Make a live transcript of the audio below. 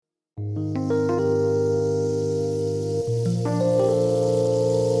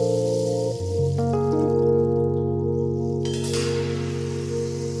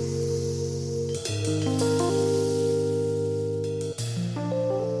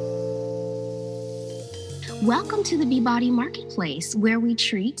Welcome to the Beebody Marketplace, where we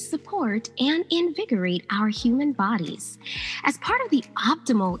treat, support, and invigorate our human bodies. As part of the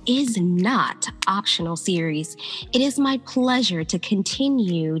Optimal is Not Optional series, it is my pleasure to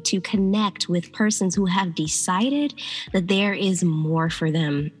continue to connect with persons who have decided that there is more for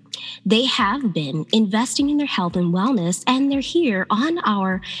them. They have been investing in their health and wellness, and they're here on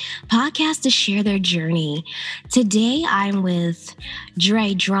our podcast to share their journey. Today, I'm with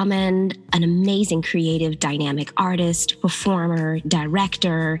Dre Drummond, an amazing creative, dynamic artist, performer,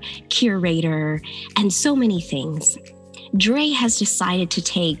 director, curator, and so many things. Dre has decided to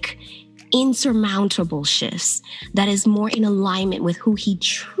take insurmountable shifts that is more in alignment with who he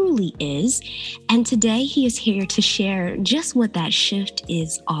truly is. And today he is here to share just what that shift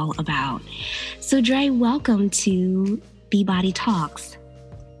is all about. So Dre, welcome to Beebody Talks.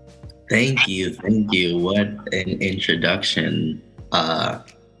 Thank you. What an introduction.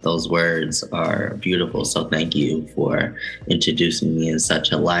 Those words are beautiful. So thank you for introducing me in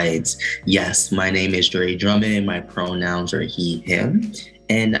such a light. Yes, my name is Dre Drummond. My pronouns are he, him.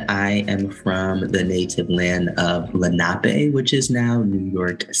 And I am from the native land of Lenape, which is now New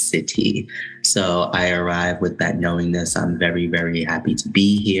York City. So I arrive with that knowingness. I'm very, very happy to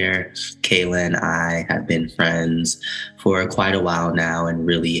be here. Kayla and I have been friends for quite a while now and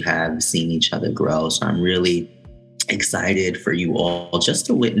really have seen each other grow. So I'm really excited for you all just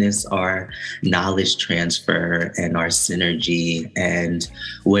to witness our knowledge transfer and our synergy, and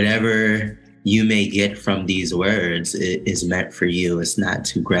whatever you may get from these words, it is meant for you. It's not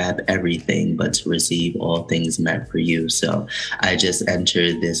to grab everything, but to receive all things meant for you. So I just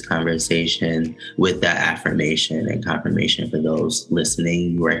entered this conversation with that affirmation and confirmation for those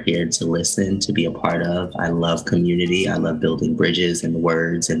listening. You are here to listen, to be a part of. I love community. I love building bridges and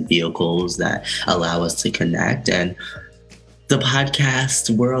words and vehicles that allow us to connect. And the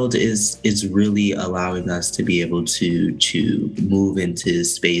podcast world is really allowing us to be able to move into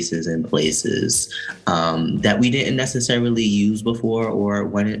spaces and places that we didn't necessarily use before, or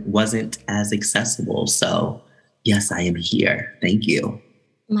when it wasn't as accessible. So yes, I am here. Thank you.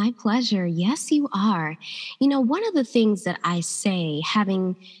 My pleasure. Yes, you are. You know, one of the things that I say,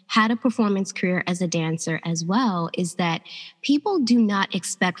 having had a performance career as a dancer as well, is that people do not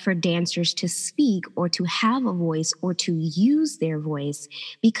expect for dancers to speak or to have a voice or to use their voice,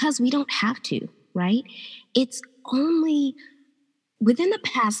 because we don't have to, right? It's only within the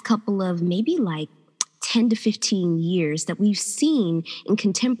past couple of maybe like 10 to 15 years that we've seen in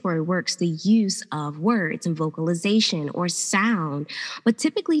contemporary works the use of words and vocalization or sound. But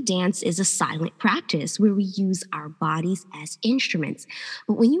typically dance is a silent practice where we use our bodies as instruments.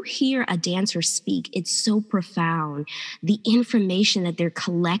 But when you hear a dancer speak, it's so profound. The information that they're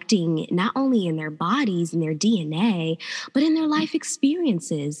collecting, not only in their bodies and their DNA, but in their life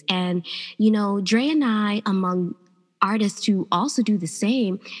experiences. And, you know, Dre and I, among artists who also do the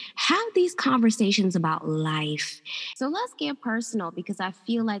same, have these conversations about life. So let's get personal, because I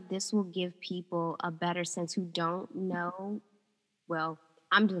feel like this will give people a better sense who don't know, well,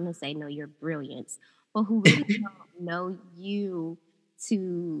 I'm just going to say know your brilliance, but who really don't know you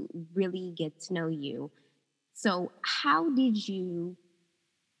to really get to know you. So how did you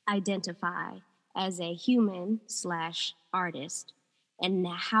identify as a human/artist? And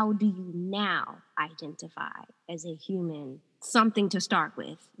how do you now identify as a human? Something to start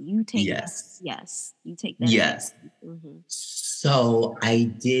with. You take Yes. that. Yes. You take that. Yes. Mm-hmm. So I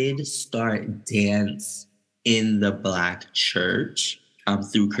did start dance in the Black church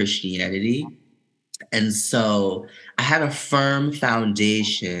through Christianity. And so I had a firm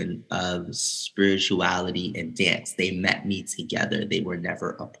foundation of spirituality and dance. They met me together. They were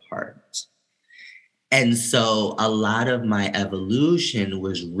never apart. And so a lot of my evolution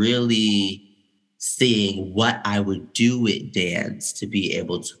was really seeing what I would do with dance to be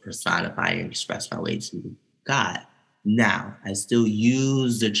able to personify and express my way to God. Now, I still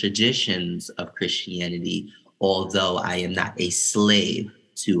use the traditions of Christianity, although I am not a slave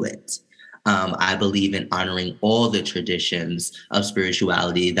to it. I believe in honoring all the traditions of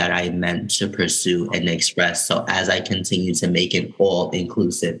spirituality that I meant to pursue and express. So as I continue to make an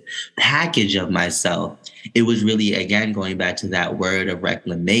all-inclusive package of myself, it was really, again, going back to that word of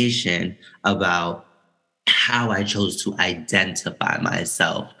reclamation about how I chose to identify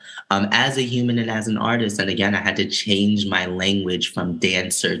myself as a human and as an artist. And again, I had to change my language from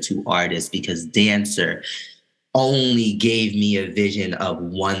dancer to artist, because dancer only gave me a vision of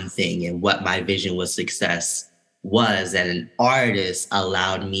one thing, and what my vision was success was. And an artist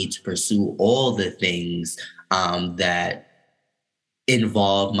allowed me to pursue all the things that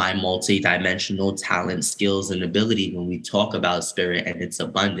involve my multidimensional talent, skills, and ability. When we talk about spirit and its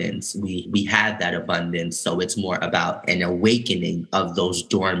abundance, we have that abundance. So it's more about an awakening of those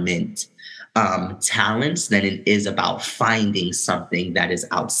dormant talents than it is about finding something that is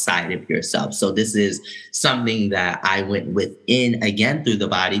outside of yourself. So this is something that I went within again through the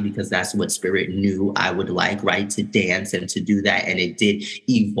body, because that's what spirit knew I would like, right? To dance and to do that. And it did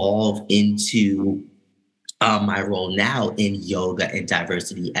evolve into my role now in yoga and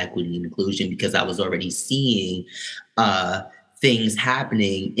diversity, equity, and inclusion, because I was already seeing uh, things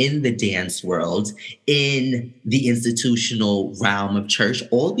happening in the dance world, in the institutional realm of church,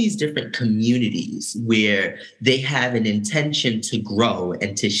 all these different communities where they have an intention to grow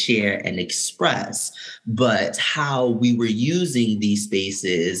and to share and express, but how we were using these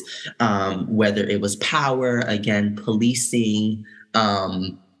spaces, whether it was power, again, policing,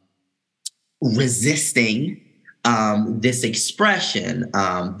 resisting this expression,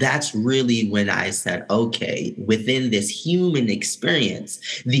 that's really when I said, okay, within this human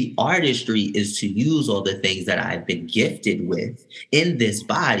experience, the artistry is to use all the things that I've been gifted with in this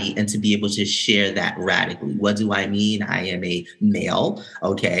body and to be able to share that radically. What do I mean? I am a male,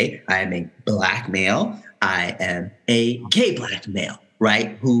 okay? I am a Black male. I am a gay Black male,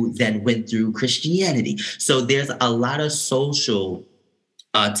 right? Who then went through Christianity. So there's a lot of social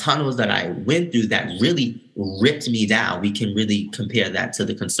tunnels that I went through that really ripped me down. We can really compare that to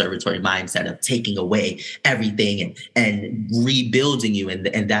the conservatory mindset of taking away everything and rebuilding you.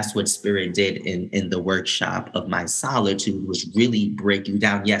 And that's what spirit did in the workshop of my solitude, was really break you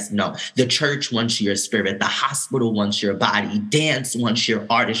down. Yes, no, the church wants your spirit, the hospital wants your body, dance wants your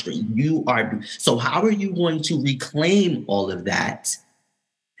artistry. So how are you going to reclaim all of that?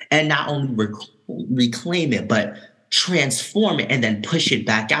 And not only reclaim it, but transform it and then push it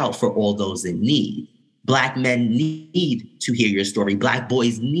back out for all those in need. Black men need to hear your story. Black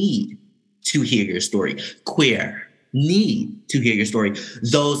boys need to hear your story. Queer need to hear your story.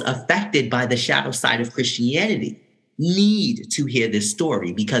 Those affected by the shadow side of Christianity need to hear this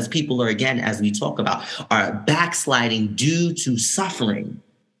story, because people are, again, as we talk about, are backsliding due to suffering,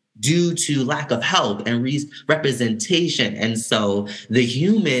 due to lack of help and representation. And so the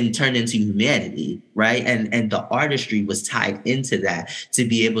human turned into humanity, right? And the artistry was tied into that, to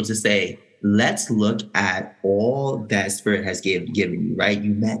be able to say, let's look at all that spirit has given you, right?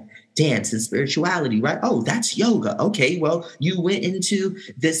 You met dance and spirituality, right? Oh, that's yoga. Okay, well, you went into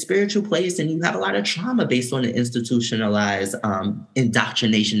this spiritual place and you have a lot of trauma based on the institutionalized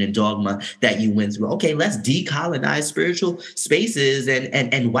indoctrination and dogma that you went through. Okay, let's decolonize spiritual spaces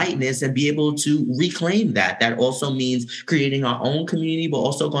and whiteness and be able to reclaim that. That also means creating our own community, but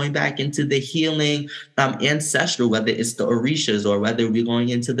also going back into the healing ancestral, whether it's the Orishas or whether we're going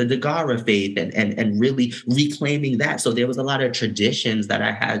into the Dagara faith and really reclaiming that. So there was a lot of traditions that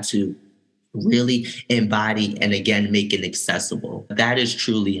I had to really embody and, again, make it accessible. That is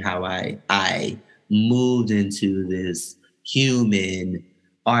truly how I moved into this human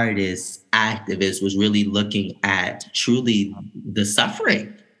artist activist, was really looking at truly the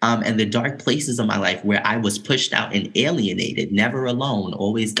suffering and the dark places of my life where I was pushed out and alienated, never alone,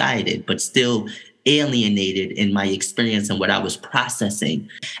 always guided, but still alienated in my experience and what I was processing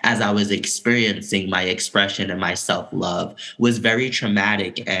as I was experiencing my expression and my self-love was very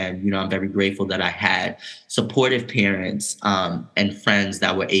traumatic. And, I'm very grateful that I had supportive parents and friends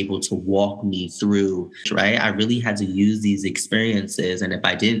that were able to walk me through, right? I really had to use these experiences. And if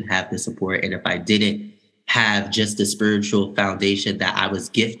I didn't have the support, and if I didn't have just the spiritual foundation that I was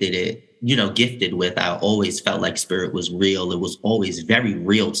gifted with, I always felt like spirit was real. It was always very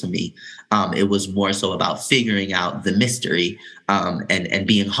real to me. It was more so about figuring out the mystery and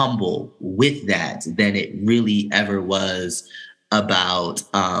being humble with that than it really ever was about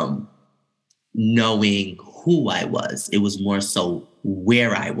knowing who I was. It was more so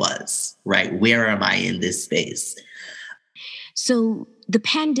where I was, right? Where am I in this space? So the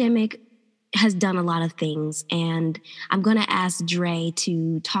pandemic has done a lot of things, and I'm going to ask Dre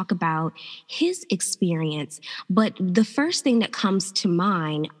to talk about his experience. But the first thing that comes to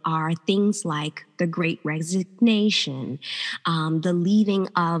mind are things like the Great Resignation, the leaving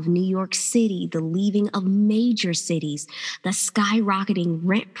of New York City, the leaving of major cities, the skyrocketing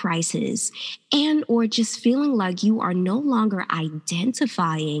rent prices, and or just feeling like you are no longer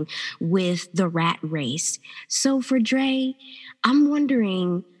identifying with the rat race. So for Dre, I'm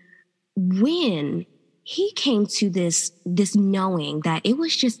wondering, when he came to this knowing that it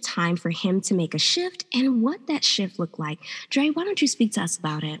was just time for him to make a shift, and what that shift looked like. Dre, why don't you speak to us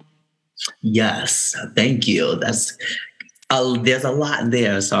about it? Yes, thank you. There's a lot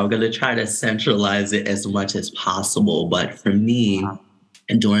there, so I'm going to try to centralize it as much as possible. But for me,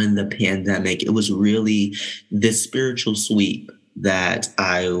 during the pandemic, it was really this spiritual sweep that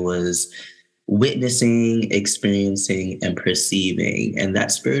I was witnessing, experiencing, and perceiving. And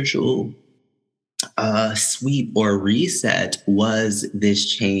that spiritual sweep or reset was this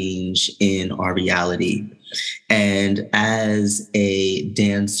change in our reality. And as a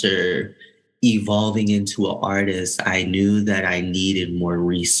dancer, evolving into an artist, I knew that I needed more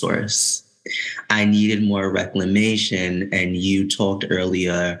resource. I needed more reclamation. And you talked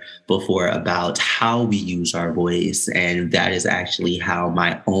earlier before about how we use our voice. And that is actually how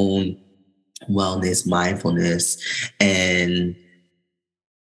my own wellness, mindfulness, and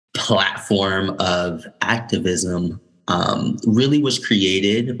platform of activism really was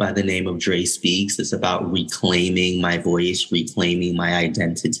created by the name of Dre Speaks. It's about reclaiming my voice, reclaiming my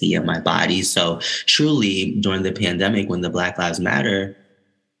identity and my body. So truly, during the pandemic, when the Black Lives Matter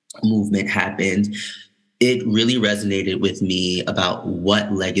movement happened, it really resonated with me about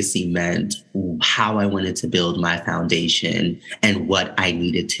what legacy meant, how I wanted to build my foundation, and what I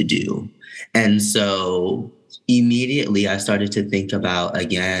needed to do. And so immediately I started to think about,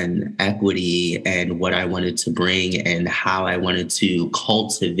 again, equity and what I wanted to bring and how I wanted to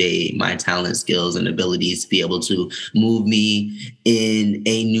cultivate my talent, skills, and abilities to be able to move me in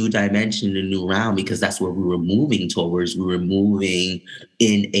a new dimension, a new realm, because that's where we were moving towards. We were moving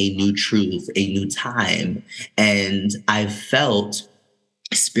in a new truth, a new time. And I felt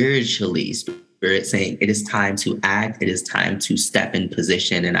spiritually, Spirit saying it is time to act, it is time to step in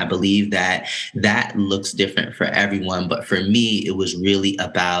position. And I believe that that looks different for everyone. But for me, it was really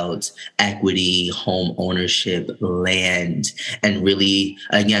about equity, home ownership, land, and really,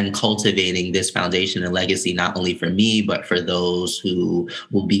 again, cultivating this foundation and legacy, not only for me, but for those who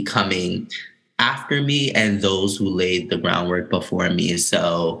will be coming after me and those who laid the groundwork before me.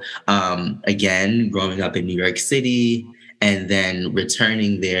 So again, growing up in New York City, and then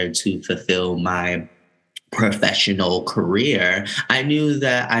returning there to fulfill my professional career, I knew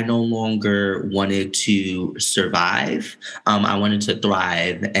that I no longer wanted to survive. I wanted to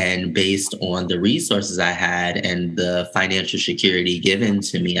thrive. And based on the resources I had and the financial security given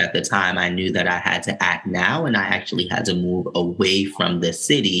to me at the time, I knew that I had to act now. And I actually had to move away from the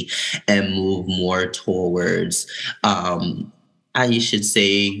city and move more towards I should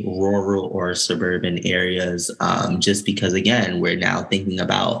say rural or suburban areas, just because, again, we're now thinking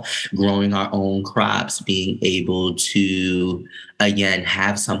about growing our own crops, being able to, again,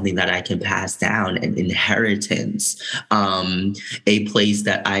 have something that I can pass down, an inheritance, a place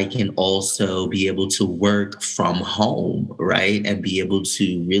that I can also be able to work from home, right? And be able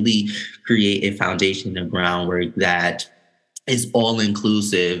to really create a foundation and groundwork that is all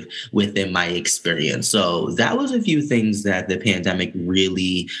inclusive within my experience. So that was a few things that the pandemic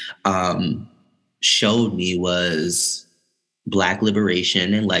really showed me was Black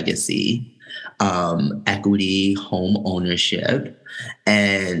liberation and legacy, equity, home ownership,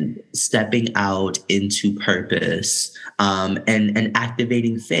 and stepping out into purpose, and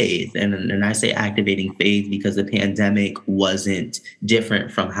activating faith. And I say activating faith because the pandemic wasn't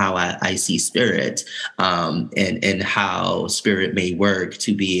different from how I see spirit, and how spirit may work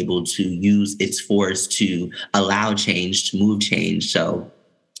to be able to use its force to allow change, to move change. So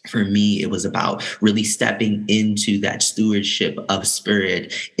for me, it was about really stepping into that stewardship of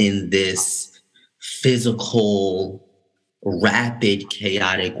spirit in this physical, rapid,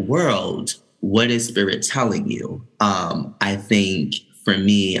 chaotic world. What is spirit telling you? I think for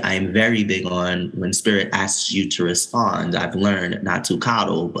me, I'm very big on when spirit asks you to respond. I've learned not to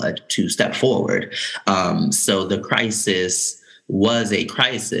coddle, but to step forward. So the crisis was a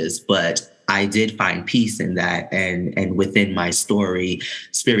crisis, but I did find peace in that. And within my story,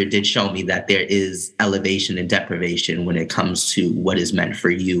 spirit did show me that there is elevation and deprivation when it comes to what is meant for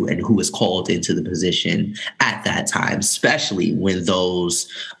you and who is called into the position at that time, especially when those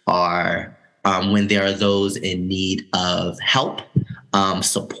are when there are those in need of help,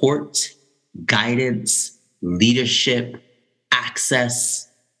 support, guidance, leadership, access,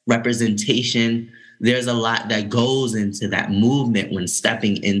 representation. There's a lot that goes into that movement when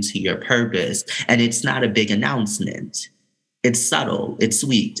stepping into your purpose. And it's not a big announcement. It's subtle, it's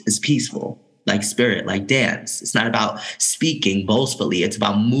sweet, it's peaceful, like spirit, like dance. It's not about speaking boastfully. It's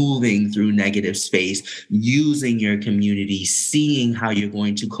about moving through negative space, using your community, seeing how you're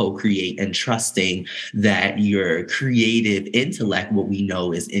going to co-create, and trusting that your creative intellect, what we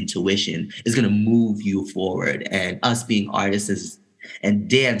know is intuition, is going to move you forward. And us being artists and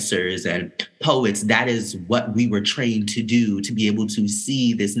dancers and poets. That is what we were trained to do, to be able to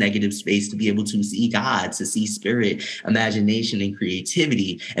see this negative space, to be able to see God, to see spirit, imagination, and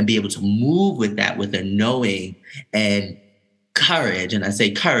creativity, and be able to move with that with a knowing and courage. And I say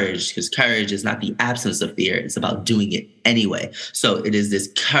courage because courage is not the absence of fear. It's about doing it anyway. So it is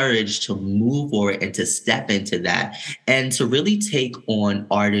this courage to move forward and to step into that and to really take on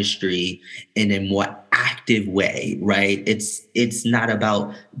artistry in a more active way, right? It's not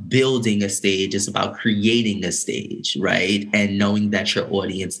about building a stage. It's about creating a stage, right? And knowing that your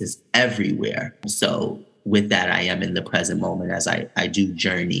audience is everywhere. So with that, I am in the present moment as I do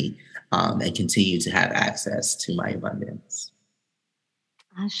journey and continue to have access to my abundance.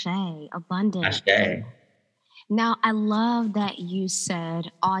 Ashe, abundance. Ashe. Now, I love that you said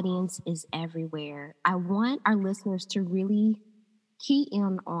audience is everywhere. I want our listeners to really key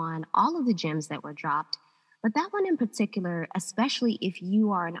in on all of the gems that were dropped, but that one in particular, especially if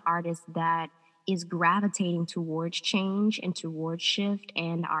you are an artist that is gravitating towards change and towards shift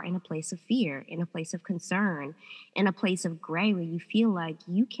and are in a place of fear, in a place of concern, in a place of gray where you feel like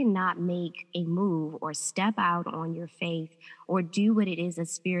you cannot make a move or step out on your faith or do what it is that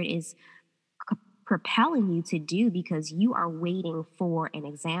spirit is propelling you to do because you are waiting for an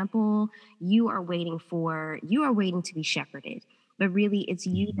example, you are waiting to be shepherded, but really it's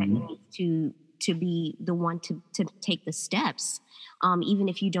you that needs to be the one to take the steps, even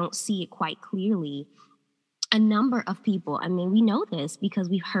if you don't see it quite clearly. A number of people, I mean, we know this because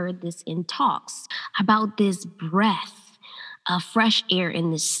we've heard this in talks about this breath of fresh air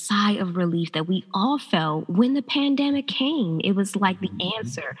and this sigh of relief that we all felt when the pandemic came. It was like the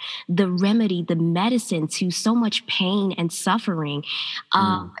answer, the remedy, the medicine to so much pain and suffering,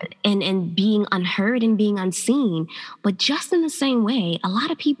 and being unheard and being unseen. But just in the same way, a lot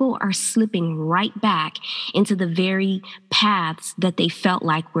of people are slipping right back into the very paths that they felt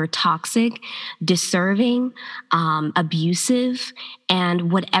like were toxic, deserving, abusive,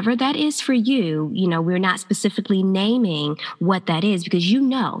 and whatever that is for you, we're not specifically naming what that is because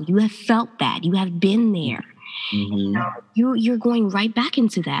you have felt that, you have been there. You're going right back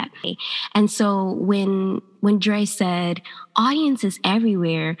into that. And so when Dre said audience is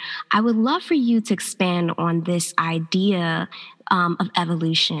everywhere, I would love for you to expand on this idea of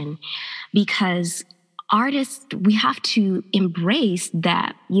evolution, because artists, we have to embrace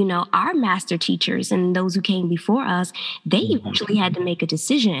that, our master teachers and those who came before us, they eventually had to make a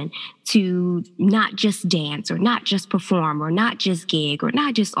decision to not just dance or not just perform or not just gig or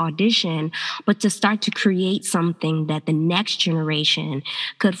not just audition, but to start to create something that the next generation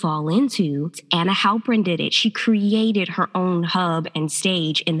could fall into. Anna Halpern did it. She created her own hub and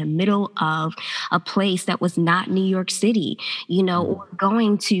stage in the middle of a place that was not New York City, or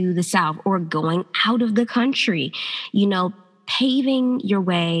going to the South or going out of the country, paving your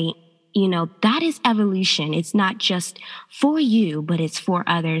way. That is evolution. It's not just for you, but it's for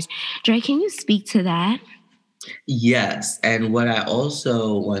others. Dre, can you speak to that? Yes. And what I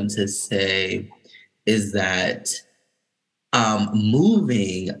also want to say is that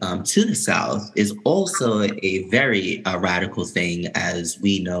moving to the South is also a very radical thing, as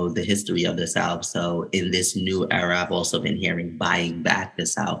we know the history of the South. So in this new era, I've also been hearing buying back the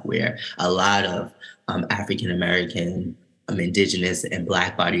South, where a lot of African-American, Indigenous and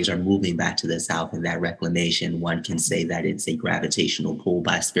Black bodies are moving back to the South. In that reclamation, one can say that it's a gravitational pull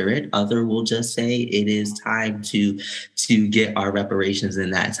by spirit. Other will just say it is time to get our reparations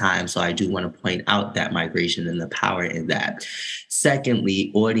in that time. So I do want to point out that migration and the power in that. Secondly,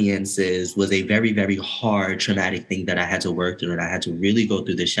 audiences was a very, very hard, traumatic thing that I had to work through, and I had to really go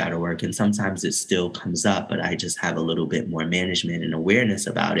through the shadow work. And sometimes it still comes up, but I just have a little bit more management and awareness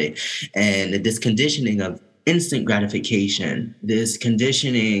about it. And this conditioning of instant gratification, this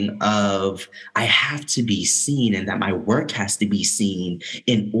conditioning of I have to be seen and that my work has to be seen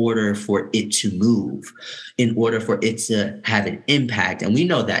in order for it to move, in order for it to have an impact. And we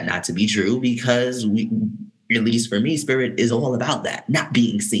know that not to be true because at least for me, spirit is all about that, not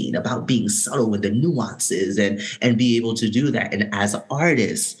being seen, about being subtle with the nuances and be able to do that. And as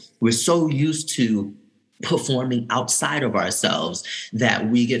artists, we're so used to performing outside of ourselves that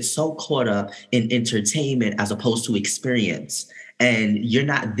we get so caught up in entertainment as opposed to experience. And you're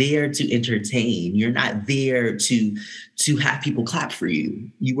not there to entertain. You're not there to have people clap for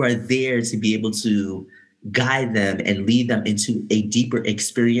you. You are there to be able to guide them and lead them into a deeper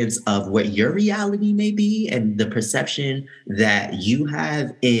experience of what your reality may be and the perception that you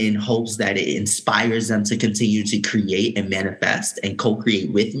have, in hopes that it inspires them to continue to create and manifest and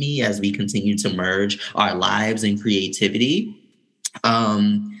co-create with me as we continue to merge our lives and creativity.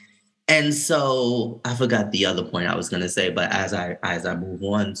 And so I forgot the other point I was going to say, but as I move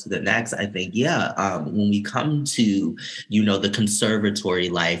on to the next, I think when we come to the conservatory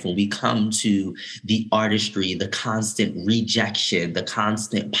life, when we come to the artistry, the constant rejection, the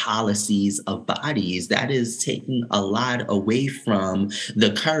constant policies of bodies, that is taking a lot away from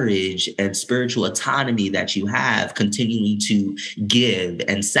the courage and spiritual autonomy that you have, continuing to give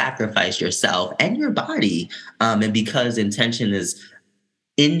and sacrifice yourself and your body, and because intention is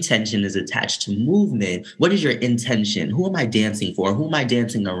attached to movement. What is your intention? Who am I dancing for? Who am I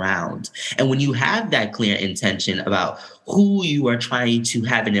dancing around? And when you have that clear intention about who you are trying to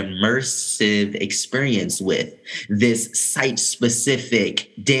have an immersive experience with, this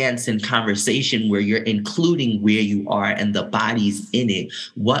site-specific dance and conversation where you're including where you are and the bodies in it,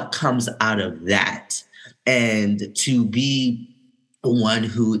 what comes out of that? And to be one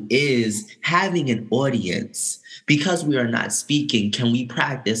who is having an audience, because we are not speaking, can we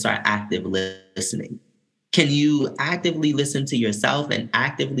practice our active listening? Can you actively listen to yourself and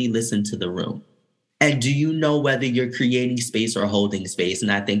actively listen to the room? And do you know whether you're creating space or holding space?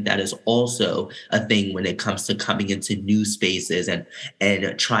 And I think that is also a thing when it comes to coming into new spaces and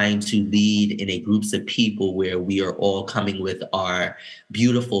trying to lead in a groups of people where we are all coming with our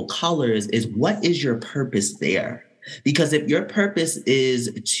beautiful colors, is what is your purpose there? Because if your purpose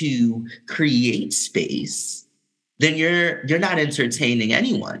is to create space, then you're not entertaining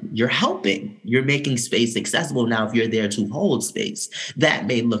anyone. You're helping. You're making space accessible. Now, if you're there to hold space, that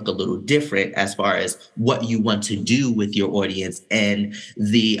may look a little different as far as what you want to do with your audience and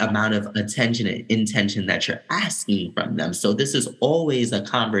the amount of attention and intention that you're asking from them. So this is always a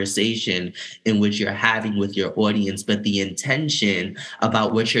conversation in which you're having with your audience, but the intention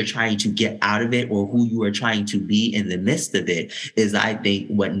about what you're trying to get out of it or who you are trying to be in the midst of it is, I think,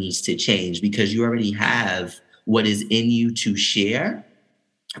 what needs to change, because you already have what is in you to share,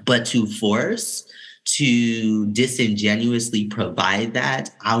 but to force to disingenuously provide that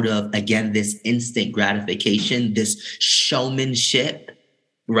out of, again, this instant gratification, this showmanship,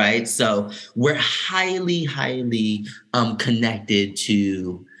 right? So we're highly, highly connected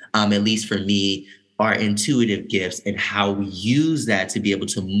to, at least for me, our intuitive gifts and how we use that to be able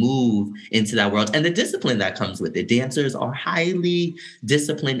to move into that world and the discipline that comes with it. Dancers are highly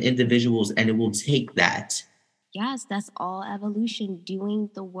disciplined individuals, and it will take that. Yes, that's all evolution, doing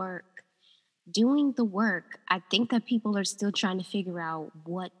the work. Doing the work. I think that people are still trying to figure out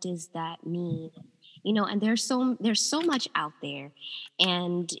what does that mean. And there's so much out there,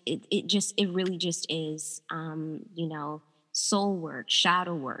 and it really just is soul work,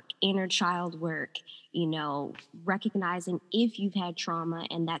 shadow work, inner child work, recognizing if you've had trauma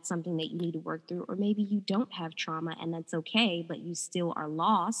and that's something that you need to work through, or maybe you don't have trauma and that's okay, but you still are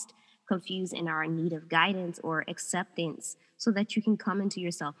lost, confused, and are in need of guidance or acceptance so that you can come into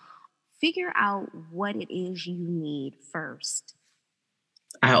yourself. Figure out what it is you need first.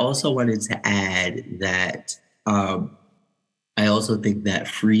 I also wanted to add that I also think that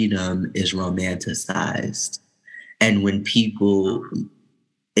freedom is romanticized. And when people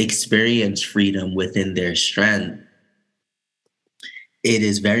experience freedom within their strength, it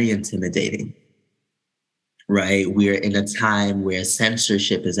is very intimidating, right? We're in a time where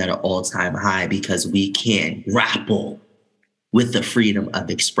censorship is at an all-time high because we can't grapple with the freedom of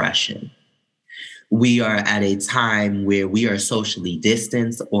expression. We are at a time where we are socially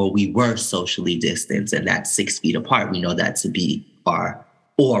distanced, or we were socially distanced, and that's 6 feet apart. We know that to be our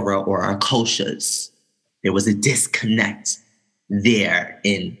aura or our koshas. There was a disconnect there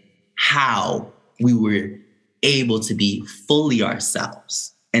in how we were able to be fully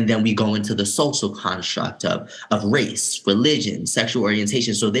ourselves. And then we go into the social construct of race, religion, sexual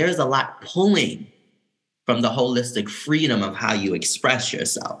orientation. So there's a lot pulling from the holistic freedom of how you express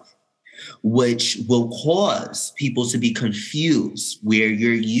yourself, which will cause people to be confused, where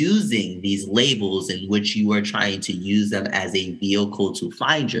you're using these labels in which you are trying to use them as a vehicle to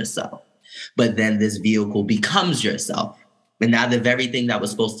find yourself. But then this vehicle becomes yourself. And now the very thing that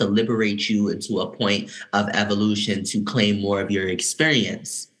was supposed to liberate you into a point of evolution to claim more of your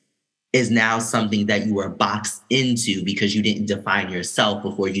experience is now something that you are boxed into because you didn't define yourself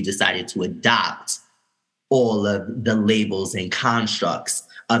before you decided to adopt all of the labels and constructs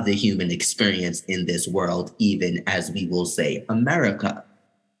of the human experience in this world, even as we will say America.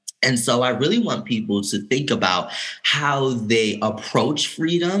 And so I really want people to think about how they approach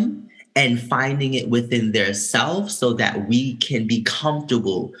freedom and finding it within their self so that we can be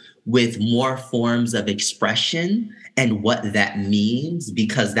comfortable with more forms of expression and what that means,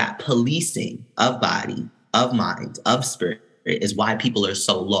 because that policing of body, of mind, of spirit is why people are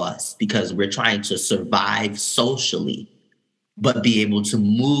so lost, because we're trying to survive socially but be able to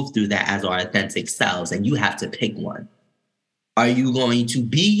move through that as our authentic selves. And you have to pick one. Are you going to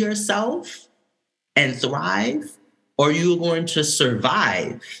be yourself and thrive? Or are you going to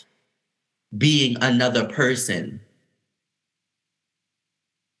survive being another person?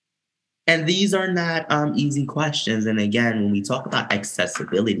 And these are not easy questions. And again, when we talk about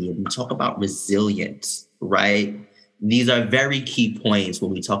accessibility and we talk about resilience, right? These are very key points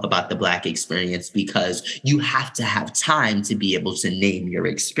when we talk about the Black experience, because you have to have time to be able to name your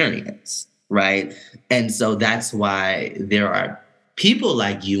experience, right? And so that's why there are people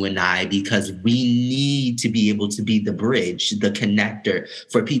like you and I, because we need to be able to be the bridge, the connector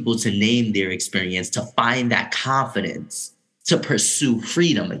for people to name their experience, to find that confidence to pursue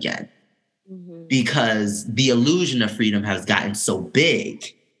freedom again. Mm-hmm. Because the illusion of freedom has gotten so big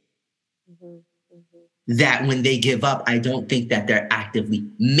that when they give up, I don't think that they're actively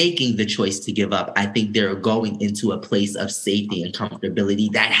making the choice to give up. I think they're going into a place of safety and comfortability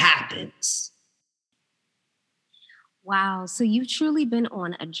that happens. Wow. So you've truly been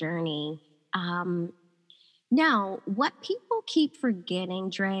on a journey. Now, what people keep forgetting,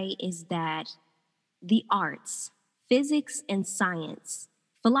 Dre, is that the arts, physics and science,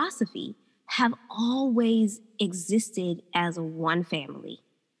 philosophy have always existed as one family.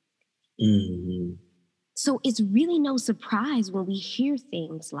 Mm-hmm. So it's really no surprise when we hear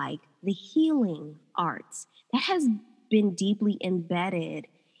things like the healing arts that has been deeply embedded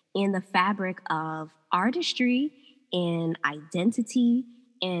in the fabric of artistry and identity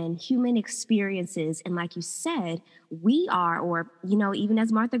and human experiences. And like you said, we are, or, even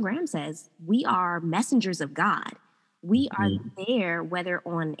as Martha Graham says, we are messengers of God. We are there, whether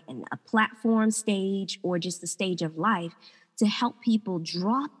on a platform stage or just the stage of life, to help people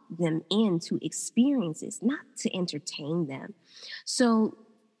draw them into experiences, not to entertain them. So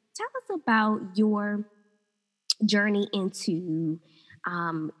tell us about your journey into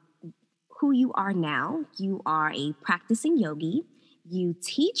who you are now. You are a practicing yogi. You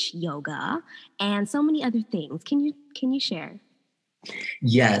teach yoga and so many other things. Can you share?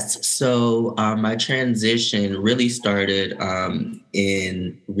 Yes. So my transition really started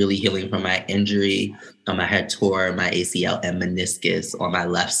in really healing from my injury. I had tore my ACL and meniscus on my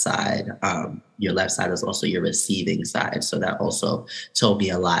left side. Your left side is also your receiving side. So that also told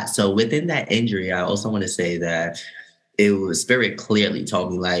me a lot. So within that injury, I also want to say that it was Spirit clearly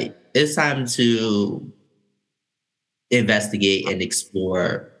told me, like, it's time to investigate and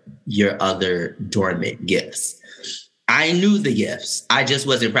explore your other dormant gifts. I knew the gifts. I just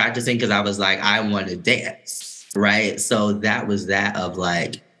wasn't practicing because I was like, I want to dance, right? So that was that of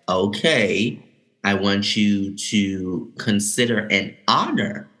like, okay, I want you to consider and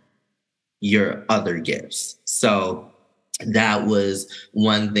honor your other gifts. So that was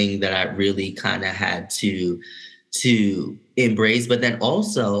one thing that I really kind of had to embrace. But then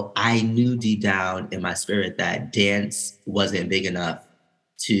also I knew deep down in my spirit that dance wasn't big enough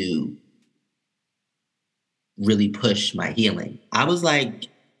to really push my healing. I was like,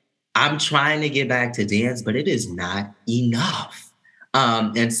 I'm trying to get back to dance, but it is not enough.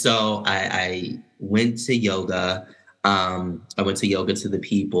 And so I went to yoga. I went to Yoga to the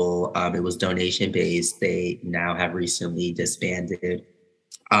People. It was donation based. They now have recently disbanded.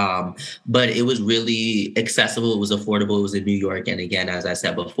 But it was really accessible. It was affordable. It was in New York. And again, as I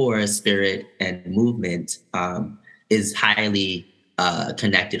said before, spirit and movement is highly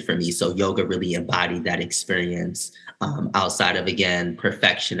connected for me. So yoga really embodied that experience outside of, again,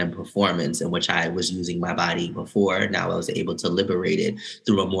 perfection and performance, in which I was using my body before. Now I was able to liberate it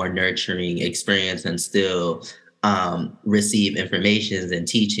through a more nurturing experience and still receive informations and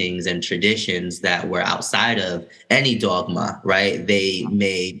teachings and traditions that were outside of any dogma, right? They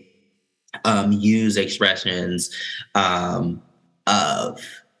may use expressions of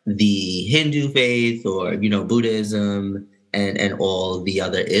the Hindu faith or, Buddhism and all the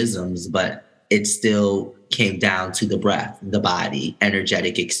other isms, but it still came down to the breath, the body,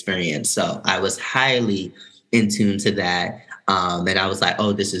 energetic experience. So I was highly in tune to that. And I was like,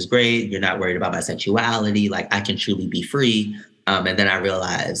 oh, this is great. You're not worried about my sexuality. Like, I can truly be free. And then I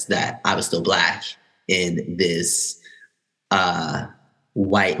realized that I was still Black in this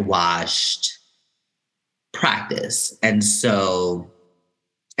whitewashed practice. And so,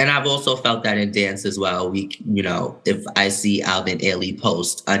 and I've also felt that in dance as well. If I see Alvin Ailey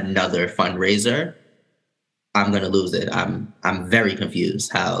post another fundraiser, I'm going to lose it. I'm very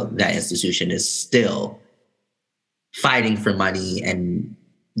confused how that institution is still fighting for money, and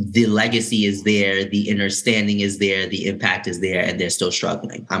the legacy is there, the understanding is there, the impact is there, and they're still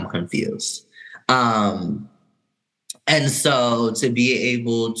struggling. I'm confused. And so to be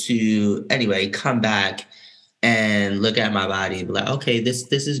able to, anyway, come back and look at my body and be like, okay, this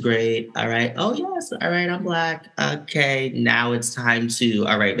is great. All right. Oh yes. All right. I'm Black. Okay. Now it's time to,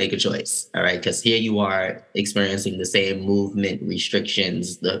 all right, make a choice. All right. Because here you are experiencing the same movement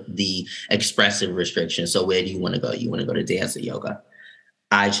restrictions, the expressive restrictions. So where do you want to go? You want to go to dance or yoga?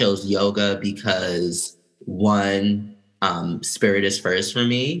 I chose yoga because one, spirit is first for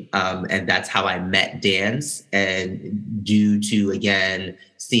me. And that's how I met dance. And due to, again,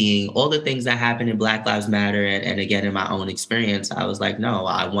 seeing all the things that happen in Black Lives Matter and again, in my own experience, I was like, no,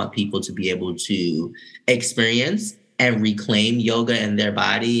 I want people to be able to experience and reclaim yoga in their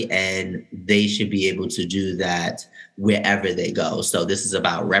body. And they should be able to do that wherever they go. So this is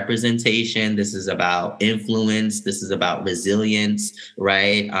about representation. This is about influence. This is about resilience,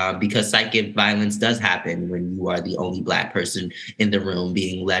 right? Because psychic violence does happen when you are the only Black person in the room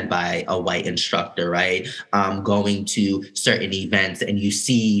being led by a white instructor, right? Going to certain events and you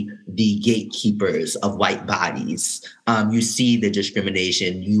see the gatekeepers of white bodies. You see the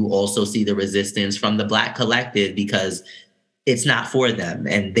discrimination. You also see the resistance from the Black collective because it's not for them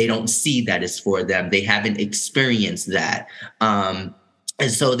and they don't see that it's for them. They haven't experienced that. And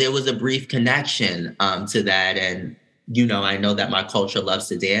so there was a brief connection to that. And, I know that my culture loves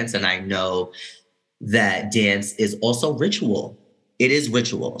to dance and I know that dance is also ritual. It is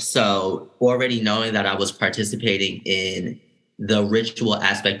ritual. So already knowing that I was participating in the ritual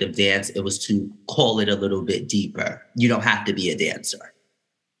aspect of dance, it was to call it a little bit deeper. You don't have to be a dancer,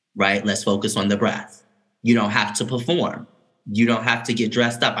 right? Let's focus on the breath. You don't have to perform. You don't have to get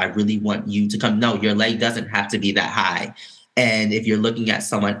dressed up. I really want you to come. No, your leg doesn't have to be that high. And if you're looking at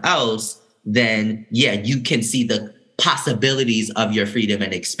someone else, then yeah, you can see the possibilities of your freedom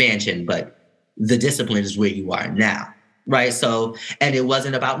and expansion, but the discipline is where you are now. Right. So, and it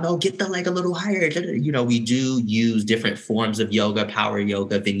wasn't about, no, get the leg a little higher. We do use different forms of yoga, power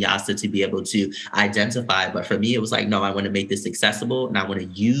yoga, vinyasa to be able to identify. But for me, it was like, no, I want to make this accessible and I want to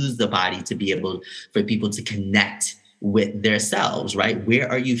use the body to be able for people to connect with themselves, right? Where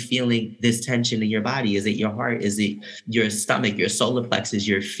are you feeling this tension in your body? Is it your heart? Is it your stomach, your solar plexus,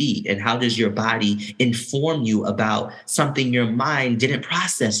 your feet? And how does your body inform you about something your mind didn't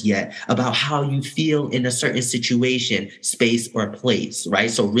process yet about how you feel in a certain situation, space, or place,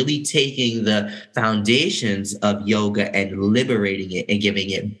 right? So really taking the foundations of yoga and liberating it and giving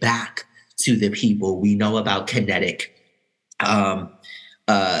it back to the people. We know about kinetic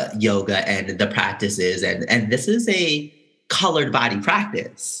yoga and the practices. And this is a colored body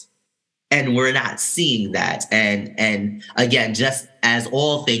practice. And we're not seeing that. And again, just as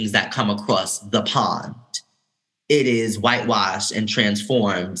all things that come across the pond, it is whitewashed and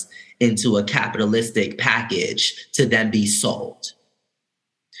transformed into a capitalistic package to then be sold.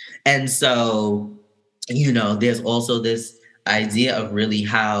 And so, there's also this idea of really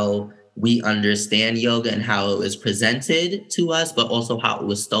how we understand yoga and how it was presented to us, but also how it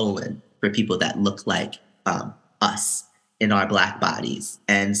was stolen for people that look like us in our Black bodies.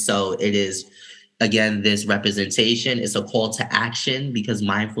 And so it is, again, this representation is a call to action because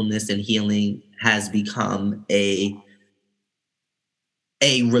mindfulness and healing has become a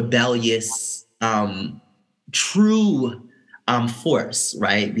rebellious, true force,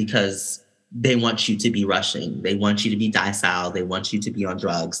 right? Because they want you to be rushing. They want you to be docile. They want you to be on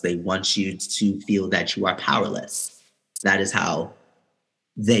drugs. They want you to feel that you are powerless. That is how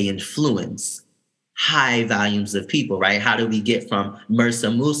they influence high volumes of people, right? How do we get from Mirza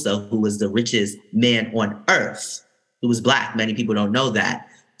Musa, who was the richest man on earth, who was Black, many people don't know that,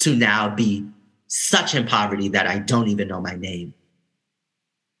 to now be such in poverty that I don't even know my name?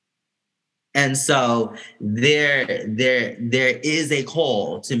 And so there is a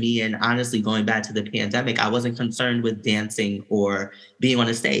call to me. And honestly, going back to the pandemic, I wasn't concerned with dancing or being on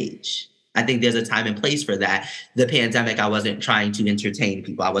a stage. I think there's a time and place for that. The pandemic, I wasn't trying to entertain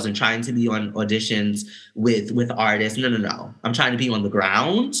people. I wasn't trying to be on auditions with artists. No. I'm trying to be on the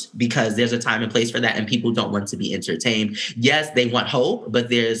ground because there's a time and place for that. And people don't want to be entertained. Yes, they want hope, but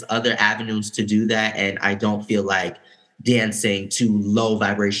there's other avenues to do that. And I don't feel like dancing to low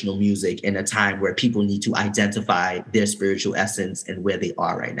vibrational music in a time where people need to identify their spiritual essence and where they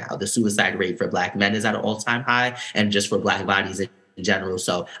are right now. The suicide rate for Black men is at an all-time high, and just for Black bodies in general.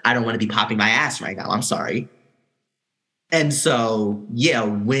 So I don't want to be popping my ass right now. I'm sorry. And so, yeah,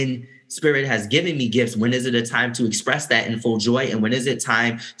 when Spirit has given me gifts, when is it a time to express that in full joy? And when is it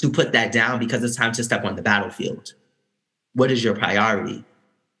time to put that down because it's time to step on the battlefield? What is your priority?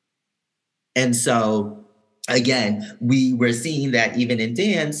 And so, again, we're seeing that even in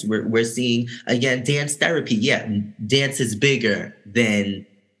dance, we're seeing, again, dance therapy. Yeah, dance is bigger than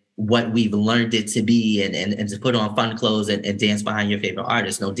what we've learned it to be, and to put on fun clothes and dance behind your favorite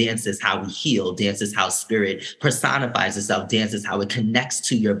artist. No, dance is how we heal. Dance is how spirit personifies itself. Dance is how it connects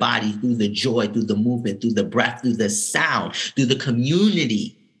to your body through the joy, through the movement, through the breath, through the sound, through the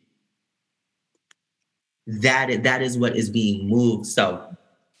community. That is what is being moved. So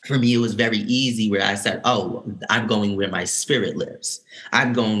for me, it was very easy where I said, oh, I'm going where my spirit lives.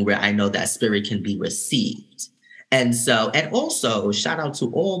 I'm going where I know that spirit can be received. And so, and also, shout out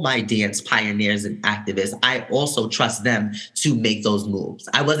to all my dance pioneers and activists. I also trust them to make those moves.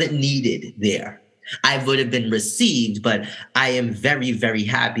 I wasn't needed there. I would have been received, but I am very, very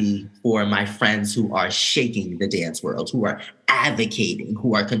happy for my friends who are shaking the dance world, who are advocating,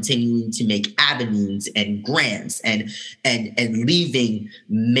 who are continuing to make avenues and grants and leaving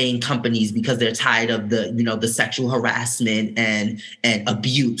main companies because they're tired of the sexual harassment and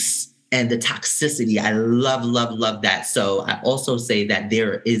abuse and the toxicity. I love, love, love that. So I also say that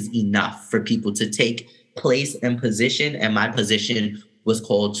there is enough for people to take place and position, and my position was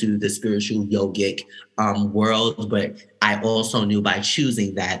called to the spiritual yogic world. But I also knew by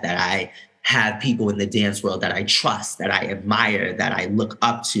choosing that I have people in the dance world that I trust, that I admire, that I look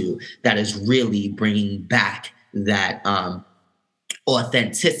up to, that is really bringing back that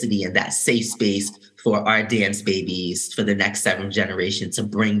authenticity and that safe space for our dance babies for the next 7 generations, to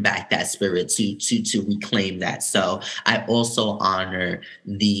bring back that spirit, to reclaim that. So I also honor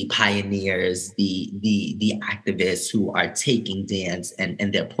the pioneers, the activists who are taking dance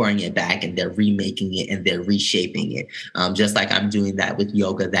and they're pouring it back and they're remaking it and they're reshaping it. Just like I'm doing that with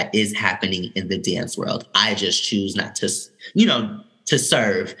yoga, that is happening in the dance world. I just choose not to, to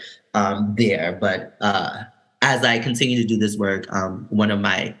serve there, but as I continue to do this work, one of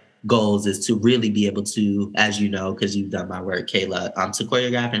my goals is to really be able to, as you know, because you've done my work, Kayla, to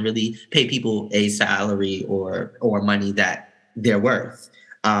choreograph and really pay people a salary or money that they're worth.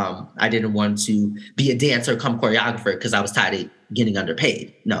 I didn't want to be a dancer, come choreographer, because I was tired of getting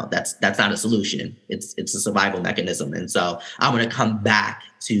underpaid. No, that's not a solution. It's a survival mechanism. And so I want to come back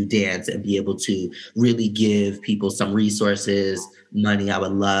to dance and be able to really give people some resources, money. I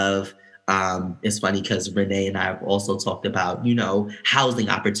would love. It's funny because Renee and I have also talked about, housing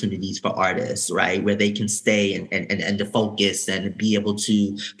opportunities for artists, right? Where they can stay and to focus and be able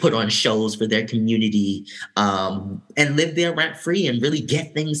to put on shows for their community, and live there rent free and really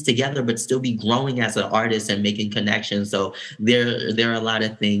get things together, but still be growing as an artist and making connections. So there are a lot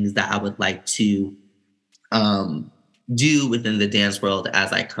of things that I would like to do within the dance world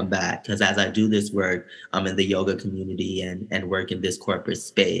as I come back. Because as I do this work in the yoga community and work in this corporate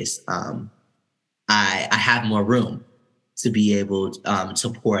space, I have more room to be able to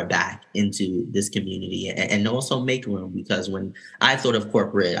pour back into this community and also make room. Because when I thought of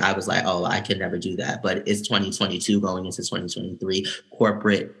corporate, I was like, oh, I can never do that. But it's 2022 going into 2023.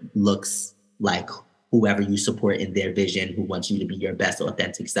 Corporate looks like whoever you support in their vision, who wants you to be your best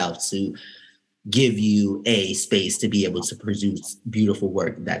authentic self, to give you a space to be able to produce beautiful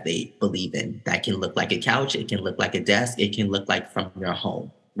work that they believe in. That can look like a couch, it can look like a desk, it can look like from your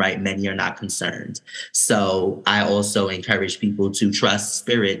home, right? Many are not concerned. So I also encourage people to trust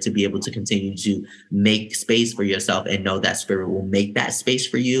spirit, to be able to continue to make space for yourself and know that spirit will make that space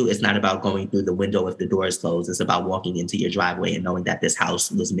for you. It's not about going through the window if the door is closed. It's about walking into your driveway and knowing that this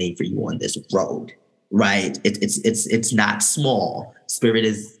house was made for you on this road. Right. It's not small. Spirit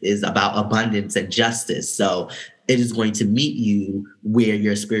is about abundance and justice. So it is going to meet you where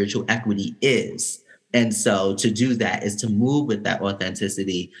your spiritual equity is. And so to do that is to move with that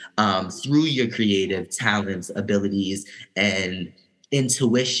authenticity through your creative talents, abilities, and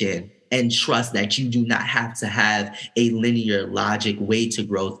intuition, and trust that you do not have to have a linear logic way to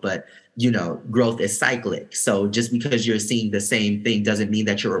growth, but growth is cyclic. So just because you're seeing the same thing doesn't mean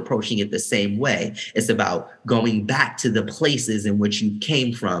that you're approaching it the same way. It's about going back to the places in which you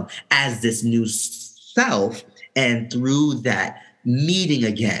came from as this new self. And through that meeting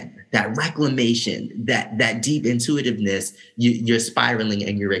again, that reclamation, that deep intuitiveness, you're spiraling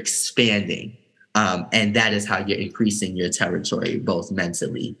and you're expanding. And that is how you're increasing your territory, both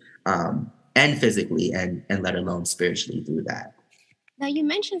mentally and physically, and let alone spiritually through that. Now, you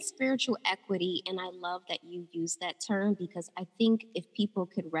mentioned spiritual equity, and I love that you use that term because I think if people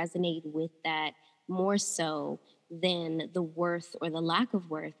could resonate with that more so than the worth or the lack of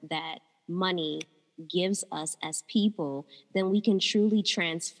worth that money gives us as people, then we can truly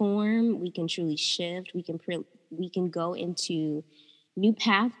transform, we can truly shift, we can go into new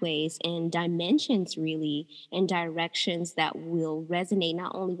pathways and dimensions really, and directions that will resonate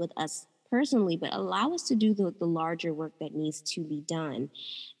not only with us personally, but allow us to do the larger work that needs to be done.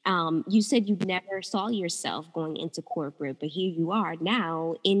 You said you never saw yourself going into corporate, but here you are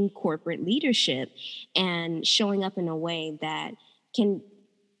now in corporate leadership and showing up in a way that can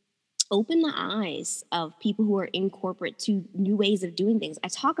open the eyes of people who are in corporate to new ways of doing things. I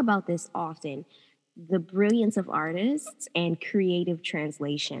talk about this often, the brilliance of artists and creative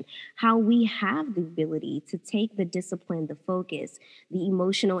translation, how we have the ability to take the discipline, the focus, the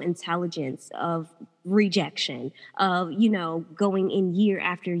emotional intelligence of rejection, of, going in year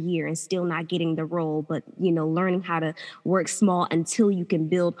after year and still not getting the role, but, learning how to work small until you can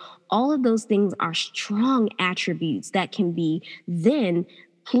build. All of those things are strong attributes that can be then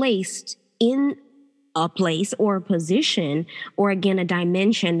placed in a place or a position, or again a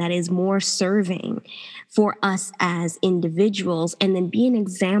dimension that is more serving for us as individuals, and then be an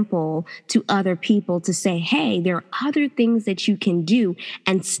example to other people to say, hey, there are other things that you can do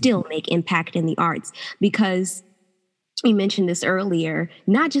and still make impact in the arts. Because you mentioned this earlier,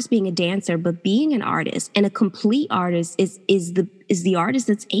 not just being a dancer, but being an artist, and a complete artist is the artist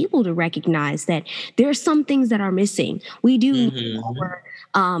that's able to recognize that there are some things that are missing. We do need more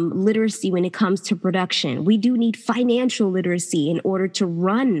literacy when it comes to production. We do need financial literacy in order to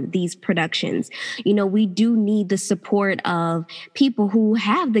run these productions. We do need the support of people who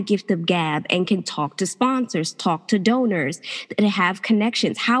have the gift of gab and can talk to sponsors, talk to donors, that have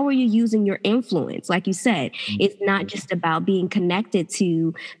connections. How are you using your influence? Like you said, it's not just about being connected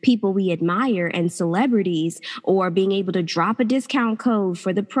to people we admire and celebrities, or being able to drop a discount code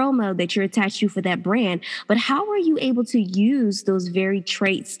for the promo that you're attached to for that brand, but how are you able to use those very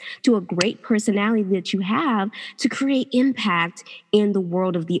traits to a great personality that you have to create impact in the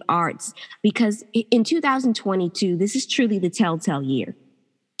world of the arts? Because in 2022, this is truly the telltale year.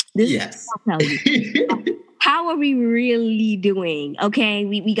 Yes. How are we really doing? Okay,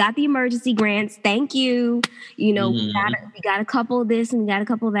 we got the emergency grants. Thank you. We got a couple of this and we got a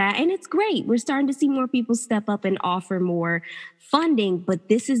couple of that, and it's great. We're starting to see more people step up and offer more funding, but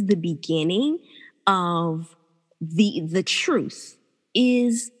this is the beginning of the truth.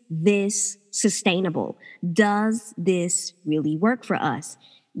 Is this sustainable? Does this really work for us?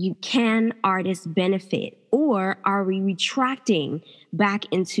 Can artists benefit, or are we retracting back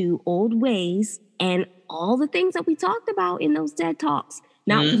into old ways and all the things that we talked about in those TED Talks?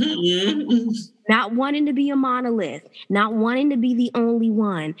 Not wanting to be a monolith, not wanting to be the only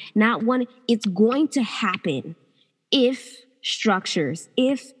one, it's going to happen if structures,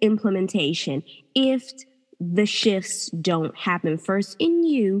 if implementation, if the shifts don't happen first in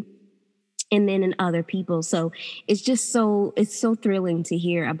you and then in other people. So it's so thrilling to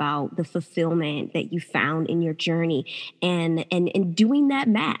hear about the fulfillment that you found in your journey, and doing that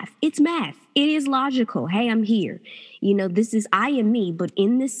math. It's math. It is logical. Hey, I'm here. I am me, but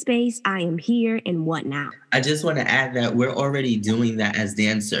in this space, I am here, and what now? I just want to add that we're already doing that as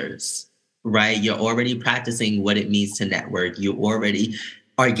dancers, right? You're already practicing what it means to network. You already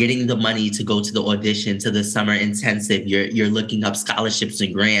are getting the money to go to the audition, to the summer intensive. You're looking up scholarships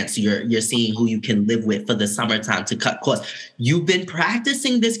and grants. You're seeing who you can live with for the summertime to cut costs. You've been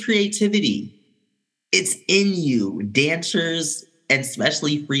practicing this creativity. It's in you. Dancers, and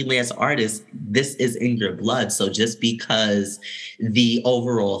especially freelance artists, this is in your blood. So just because the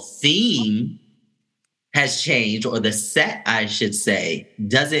overall theme has changed, or the set, I should say,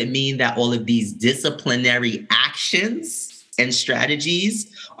 doesn't mean that all of these disciplinary actions and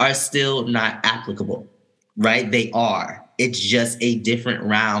strategies are still not applicable, right? They are. It's just a different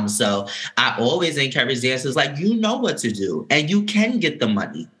realm. So I always encourage dancers, like, you know what to do, and you can get the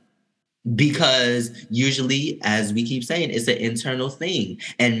money. Because usually, as we keep saying, it's an internal thing.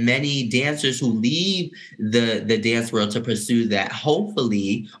 And many dancers who leave the dance world to pursue that,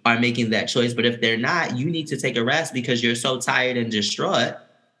 hopefully, are making that choice. But if they're not, you need to take a rest because you're so tired and distraught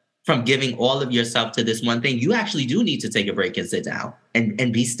from giving all of yourself to this one thing. You actually do need to take a break and sit down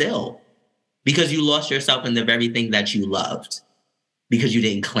and be still, because you lost yourself in the very thing that you loved because you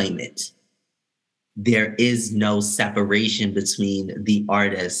didn't claim it. There is no separation between the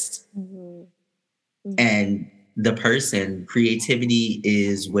artist and the person. Creativity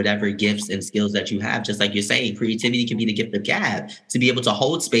is whatever gifts and skills that you have. Just like you're saying, creativity can be the gift of gab, to be able to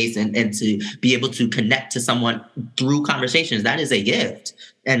hold space and to be able to connect to someone through conversations. That is a gift.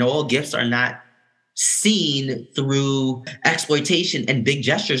 And all gifts are not seen through exploitation and big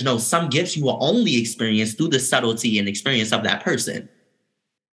gestures. No, some gifts you will only experience through the subtlety and experience of that person.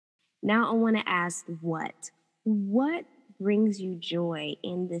 Now I want to ask, what brings you joy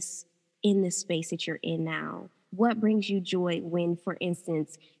in this space that you're in now? What brings you joy when, for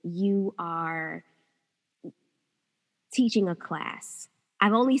instance, you are teaching a class?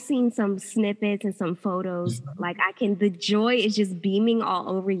 I've only seen some snippets and some photos, but like the joy is just beaming all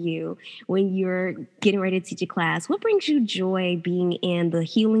over you when you're getting ready to teach a class. What brings you joy being in the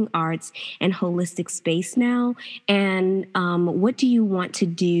healing arts and holistic space now? And what do you want to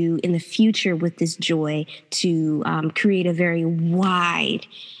do in the future with this joy to create a very wide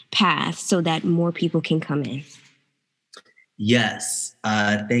path so that more people can come in? Yes,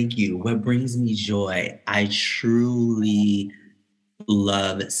 thank you. What brings me joy? I truly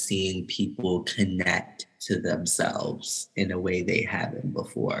love seeing people connect to themselves in a way they haven't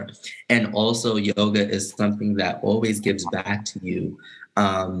before. And also yoga is something that always gives back to you,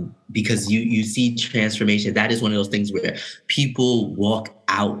 because you see transformation. That is one of those things where people walk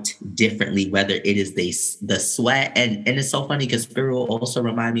out differently, whether it is the sweat. And it's so funny because Spirit will also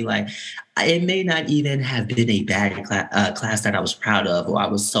remind me, like, it may not even have been a bad class that I was proud of, or I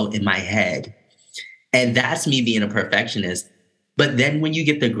was so in my head. And that's me being a perfectionist. But then when you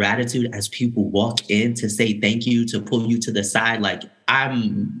get the gratitude as people walk in to say thank you, to pull you to the side, like,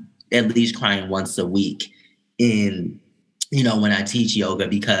 I'm at least crying once a week in, when I teach yoga,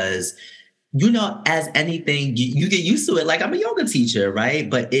 because, as anything, you get used to it. Like, I'm a yoga teacher, right?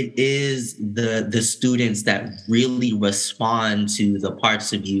 But it is the students that really respond to the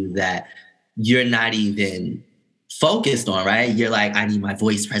parts of you that you're not even focused on, right? You're like, I need my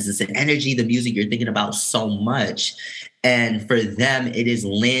voice presence and energy, the music, you're thinking about so much. And for them, it is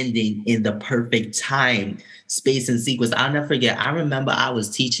landing in the perfect time, space, and sequence. I'll never forget. I remember I was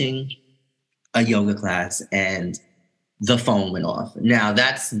teaching a yoga class and the phone went off. Now,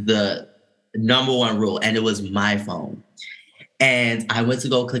 that's the number one rule, and it was my phone. And I went to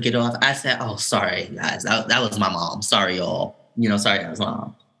go click it off. I said, oh, sorry, guys. That was my mom. Sorry, y'all. Sorry, that was my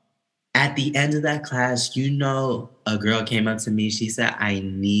mom. At the end of that class, a girl came up to me. She said, I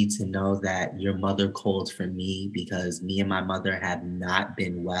need to know that your mother called for me because me and my mother have not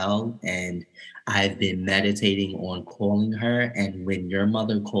been well. And I've been meditating on calling her. And when your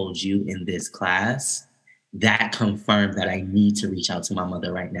mother called you in this class, that confirmed that I need to reach out to my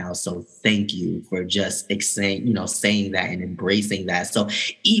mother right now. So thank you for just saying that and embracing that. So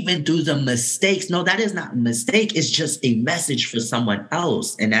even through the mistakes, no, that is not a mistake. It's just a message for someone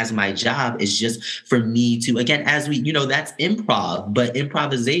else. And as my job is just for me to, again, as we, that's improv, but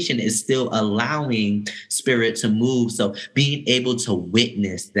improvisation is still allowing spirit to move. So being able to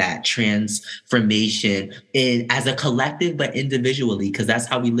witness that transformation as a collective, but individually, because that's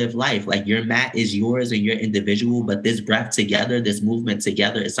how we live life. Like, your mat is yours and your individual, but this breath together, this movement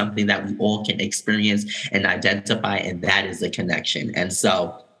together is something that we all can experience and identify, and that is a connection. And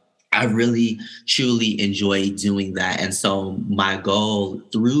so I really, truly enjoy doing that. And so my goal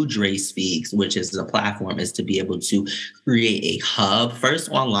through Dre Speaks, which is a platform, is to be able to create a hub, first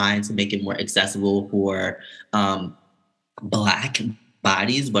online, to make it more accessible for Black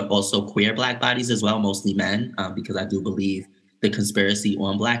bodies, but also queer Black bodies as well, mostly men, because I do believe the conspiracy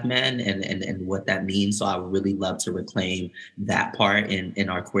on Black men and what that means. So I would really love to reclaim that part in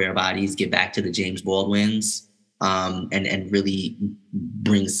our queer bodies, get back to the James Baldwins, and really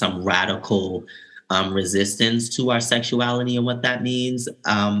bring some radical resistance to our sexuality and what that means,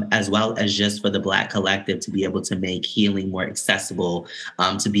 as well as just for the Black collective to be able to make healing more accessible,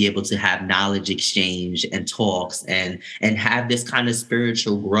 to be able to have knowledge exchange and talks and have this kind of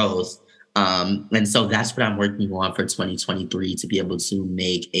spiritual growth. And so that's what I'm working on for 2023, to be able to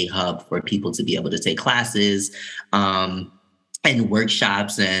make a hub for people to be able to take classes, and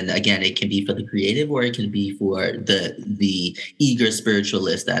workshops. And again, it can be for the creative, or it can be for the eager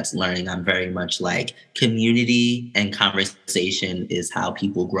spiritualist that's learning. I'm very much like, community and conversation is how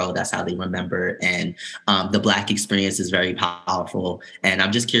people grow. That's how they remember. And the Black experience is very powerful. And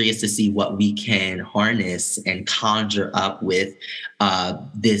I'm just curious to see what we can harness and conjure up with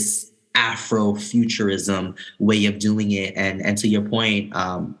this Afrofuturism way of doing it. And to your point,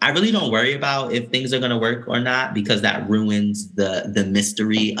 I really don't worry about if things are going to work or not, because that ruins the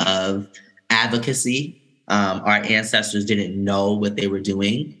mystery of advocacy. Our ancestors didn't know what they were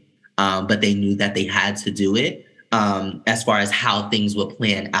doing, but they knew that they had to do it, as far as how things would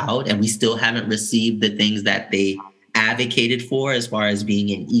plan out. And we still haven't received the things that they advocated for, as far as being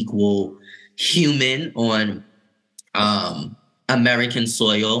an equal human on American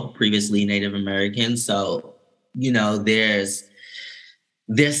soil, previously Native American. So, there's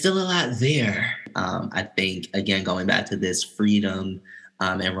still a lot there. I think, again, going back to this freedom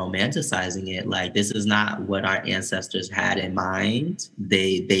and romanticizing it, like, this is not what our ancestors had in mind.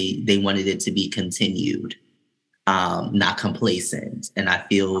 They wanted it to be continued, not complacent. And I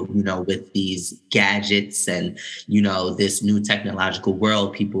feel, with these gadgets and, this new technological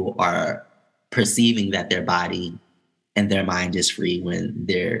world, people are perceiving that their body and their mind is free when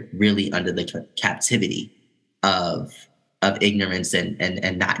they're really under the captivity of ignorance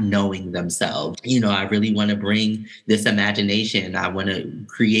and not knowing themselves. I really want to bring this imagination. I want to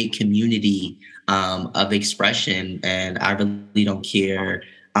create community of expression, and I really don't care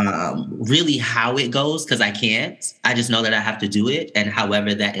really how it goes, because I can't. I just know that I have to do it, and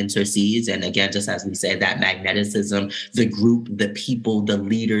however that intercedes. And again, just as we said, that magneticism, the group, the people, the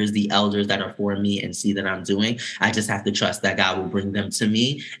leaders, the elders that are for me and see that I'm doing, I just have to trust that God will bring them to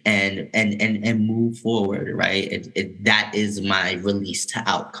me and move forward, right? That is my release to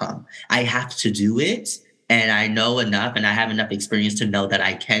outcome. I have to do it. And I know enough, and I have enough experience to know that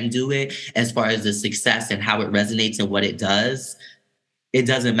I can do it. As far as the success and how it resonates and what it does, it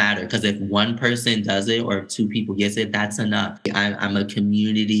doesn't matter, because if one person does it or two people gets it, that's enough. I'm a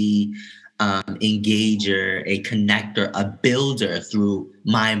community engager, a connector, a builder through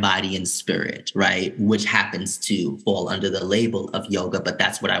mind, body, and spirit, right? Which happens to fall under the label of yoga, but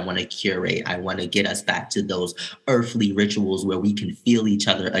that's what I want to curate. I want to get us back to those earthly rituals where we can feel each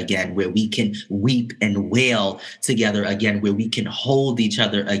other again, where we can weep and wail together again, where we can hold each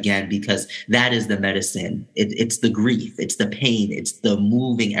other again, because that is the medicine. It's the grief, it's the pain, it's the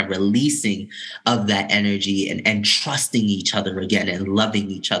moving and releasing of that energy, and trusting each other again and loving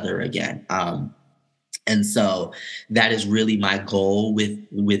each other again. And so that is really my goal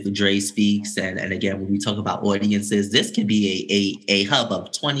with Dre Speaks. And again, when we talk about audiences, this can be a hub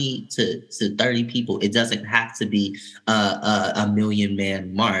of 20 to 30 people. It doesn't have to be a million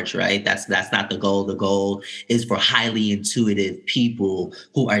man march, right? That's not the goal. The goal is for highly intuitive people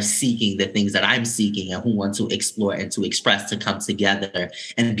who are seeking the things that I'm seeking and who want to explore and to express, to come together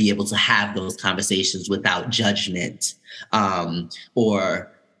and be able to have those conversations without judgment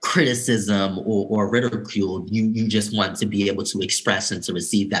or criticism or ridicule. You just want to be able to express and to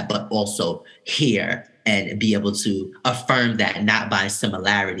receive that, but also hear and be able to affirm that, not by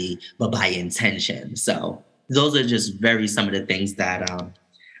similarity, but by intention. So those are just some of the things that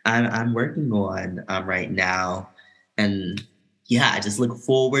I'm working on right now. And yeah, I just look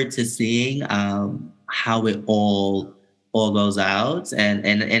forward to seeing how it all goes out.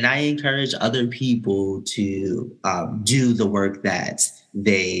 And I encourage other people to do the work that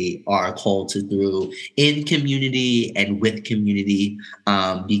they are called to do in community and with community.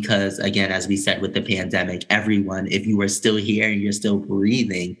 Because again, as we said with the pandemic, everyone, if you are still here and you're still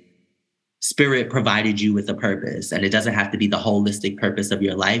breathing, Spirit provided you with a purpose. And it doesn't have to be the holistic purpose of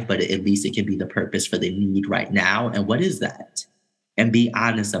your life, but at least it can be the purpose for the need right now. And what is that? And be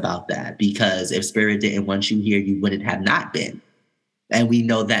honest about that, because if Spirit didn't want you here, you wouldn't have not been. And we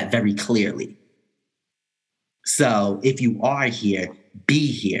know that very clearly. So if you are here,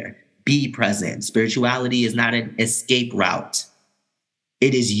 be present. Spirituality is not an escape route.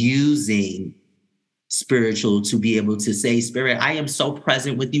 It is using spiritual to be able to say, Spirit, I am so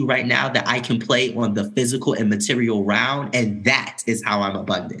present with you right now that I can play on the physical and material round. And that is how I'm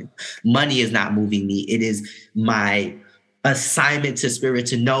abundant. Money is not moving me. It is my assignment to Spirit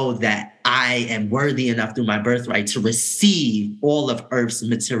to know that I am worthy enough through my birthright to receive all of Earth's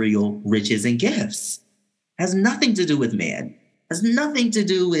material riches and gifts. It has nothing to do with man. It has nothing to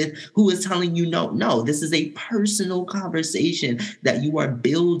do with who is telling you no. No, this is a personal conversation that you are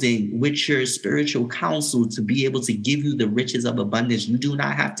building with your spiritual counsel to be able to give you the riches of abundance. You do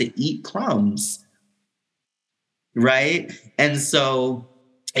not have to eat crumbs, right? And so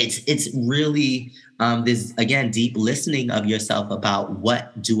it's really this, again, deep listening of yourself about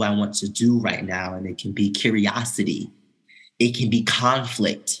what do I want to do right now. And it can be curiosity. It can be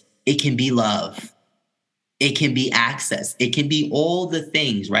conflict. It can be love. It can be access. It can be all the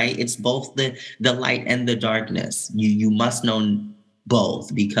things, right? It's both the light and the darkness. You must know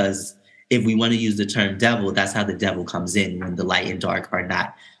both, because if we want to use the term devil, that's how the devil comes in, when the light and dark are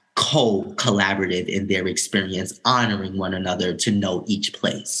not co-collaborative in their experience, honoring one another to know each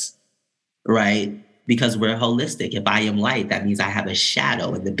place, right? Because we're holistic. If I am light, that means I have a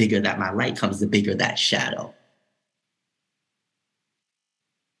shadow, and the bigger that my light comes, the bigger that shadow.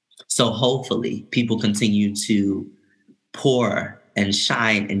 So hopefully people continue to pour and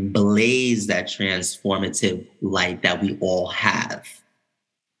shine and blaze that transformative light that we all have,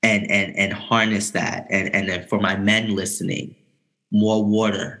 and harness that. And then for my men listening, more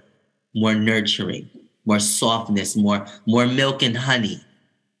water, more nurturing, more softness, more milk and honey,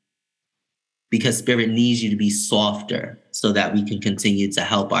 because Spirit needs you to be softer so that we can continue to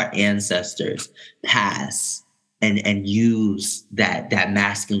help our ancestors pass and use that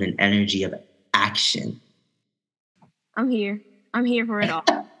masculine energy of action. I'm here for it all.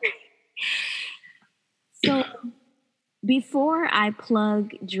 So Before I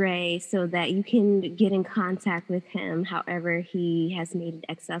plug Dre so that you can get in contact with him however he has made it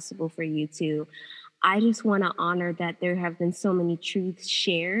accessible for you to, I just want to honor that there have been so many truths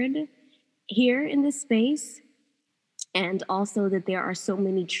shared here in this space, and also that there are so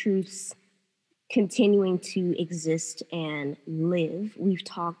many truths continuing to exist and live. We've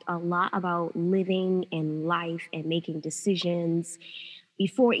talked a lot about living and life and making decisions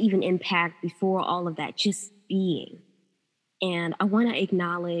before even impact, before all of that, just being. And I want to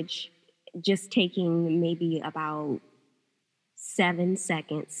acknowledge just taking maybe about 7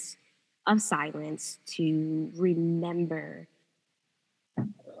 seconds of silence to remember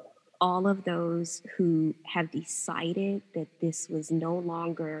all of those who have decided that this was no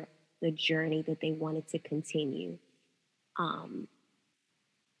longer the journey that they wanted to continue.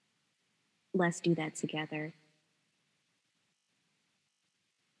 Let's do that together.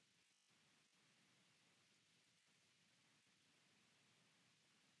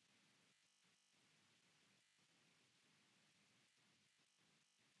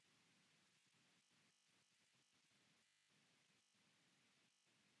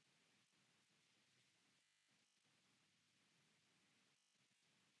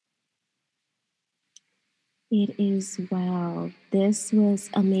 It is well. This was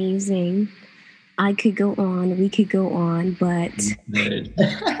amazing. I could go on, we could go on, but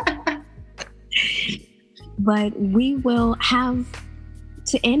but we will have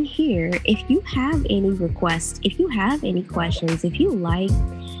to end here. If you have any requests, if you have any questions, if you like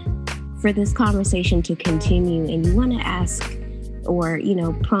for this conversation to continue and you want to ask or,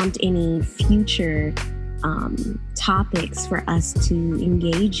 prompt any future topics for us to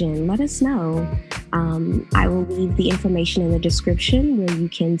engage in, let us know. I will leave the information in the description where you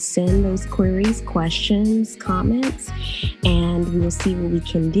can send those queries, questions, comments, and we will see what we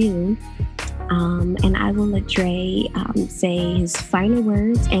can do. And I will let Dre say his final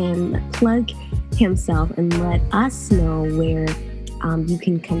words and plug himself and let us know where you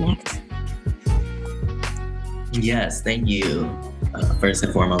can connect. Yes, thank you. First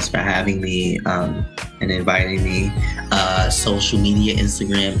and foremost for having me and inviting me. Social media,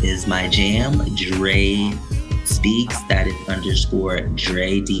 Instagram is my jam. Dre Speaks, that is _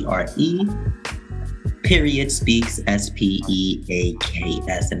 Dre, DRE. Period Speaks,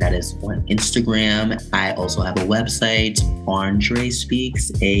 SPEAKS, and that is on Instagram. I also have a website, Andre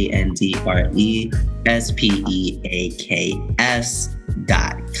Speaks,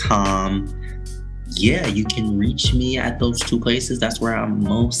 AndreSpeaks.com. Yeah, you can reach me at those two places. That's where I'm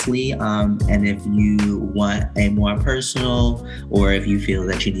mostly. And if you want a more personal, or if you feel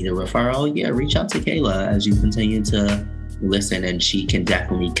that you need a referral, yeah, reach out to Kayla as you continue to listen, and she can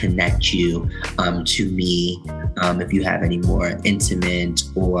definitely connect you to me if you have any more intimate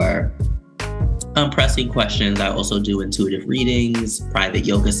or pressing questions. I also do intuitive readings, private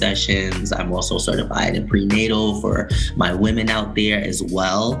yoga sessions. I'm also certified in prenatal for my women out there as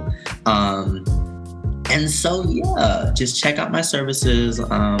well. And so, yeah, just check out my services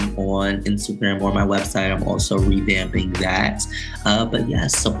on Instagram or my website. I'm also revamping that. But yeah,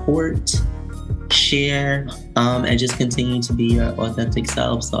 support, share, and just continue to be your authentic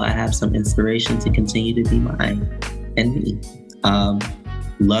self. So I have some inspiration to continue to be mine and me.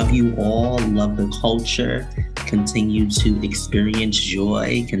 Love you all. Love the culture. Continue to experience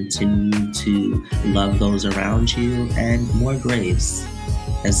joy. Continue to love those around you, and more grace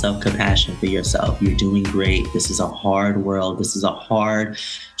and self-compassion for yourself. You're doing great. This is a hard world. This is a hard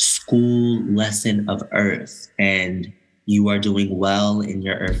school lesson of earth, and you are doing well in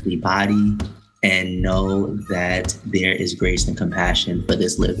your earthly body. And know that there is grace and compassion for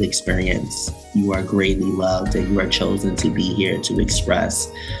this lived experience. You are greatly loved, and you are chosen to be here to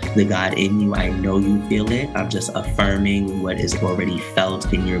express the God in you. I know you feel it. I'm just affirming what is already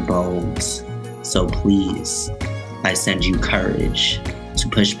felt in your bones. So please, I send you courage to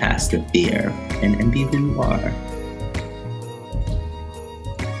push past the fear and be who you are.